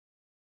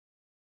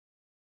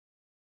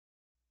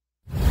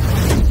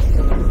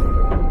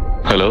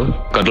Hello,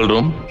 control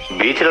room.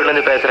 Beach ரோட்ல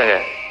இருந்து பேசுறேங்க.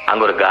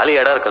 அங்க ஒரு காலி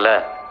இடம் இருக்குல்ல,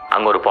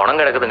 அங்க ஒரு பணம்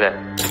கிடக்குதுங்க.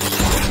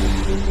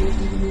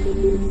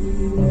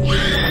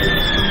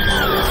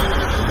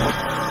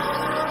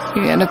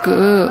 எனக்கு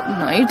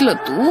நைட்ல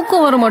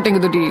தூக்கம் வர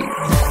மாட்டேங்குதுடி.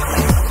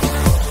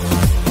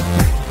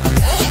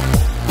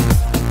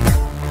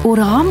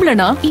 ஒரு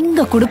ஆம்பளனா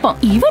இங்க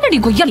கொடுப்பான், இவனடி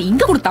கொய்யால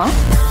இங்க கொடுத்தான்.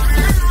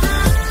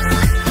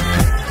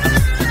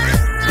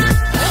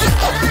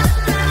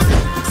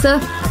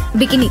 சார்,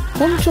 பிகினி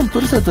கொஞ்சம்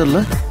பெருசா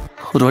தெரியல,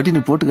 ஒரு வாட்டி நீ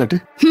போட்டு காட்டு.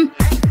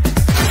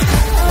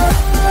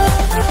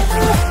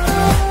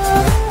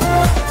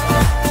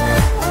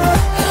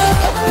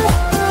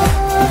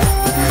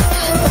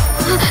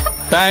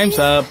 டைம்ஸ்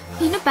அப்.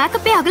 இன்னும்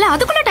பேக்கப்பே ஆகல,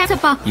 அதுக்குள்ள டைம்ஸ்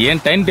அப்பா.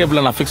 ஏன் டைம்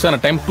டேபிள்ல நான் ஃபிக்ஸ் ஆன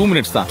டைம் 2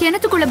 minutes தான்.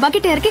 கிணத்துக்குள்ள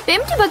பக்கெட் இறக்கி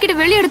எம்டி பக்கெட்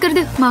வெளிய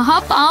எடுக்கிறது மகா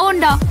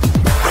பாவம்டா.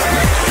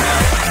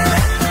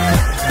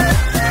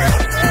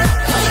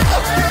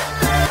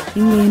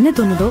 இங்க என்ன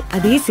தோணுதோ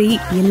அதே செய்.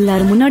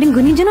 எல்லாரும் முன்னாடியும்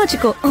குனிஞ்சனா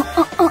வச்சுக்கோ.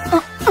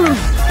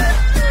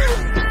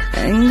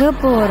 எங்க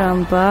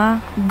போறான்பா?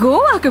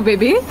 கோவாக்கு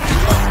பேபி.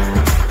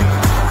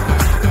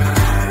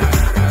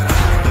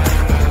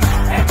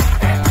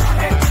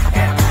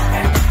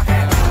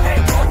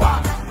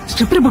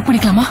 ஸ்ட்ரிப்பர் புக்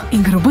பண்ணிக்கலாமா?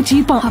 இங்க ரொம்ப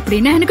சீப்பா.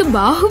 அப்படின்னா எனக்கு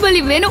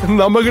பாகுபலி வேணும்.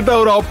 நம்ம கிட்ட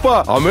ஒரு அப்பா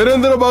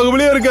அமரேந்திர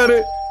பாகுபலியா இருக்காரு.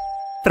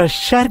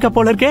 ஃப்ரெஷ்ஷா இருக்க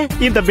போல இருக்கே.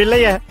 இந்த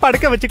பிள்ளைய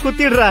படுக்க வச்சு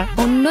குத்திடுறா.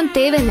 ஒன்னும்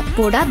தேவையில்லை,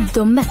 போடா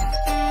தொம்ப.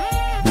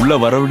 உள்ள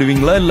வர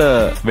விடுவீங்களா இல்ல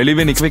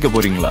வெளியே நிக்க வைக்க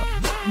போறீங்களா?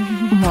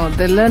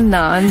 முதல்ல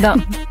நான்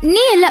தான்.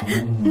 நீ இல்ல,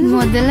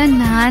 முதல்ல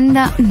நான்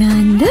தான்.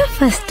 நான் தான்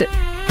ஃபர்ஸ்ட்.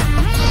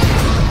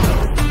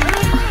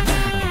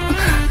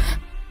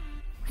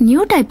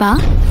 நியூ டைப்பா?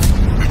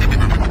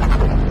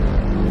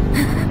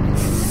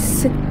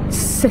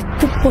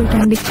 செத்து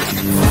போயிட்டாண்டி.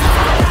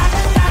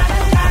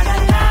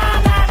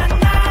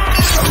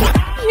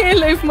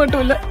 என் லைஃப்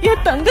மட்டும் இல்ல,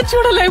 என்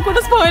தங்கச்சியோட லைஃப்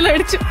கூட ஸ்பாயில்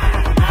ஆயிடுச்சு.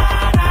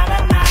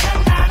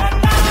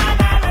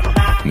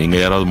 நீங்க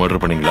யாராவது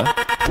மர்டர் பண்ணீங்களா?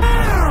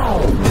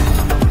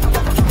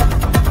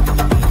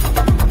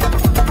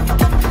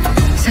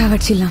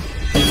 சாவடிச்சிடலாம்.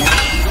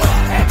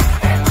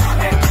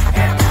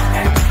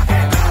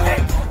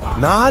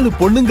 4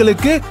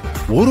 பொண்ணுங்களுக்கு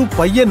ஒரு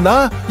பையன்னா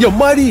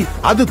எம்மாடி,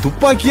 அது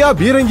துப்பாக்கியா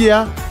பீரங்கியா?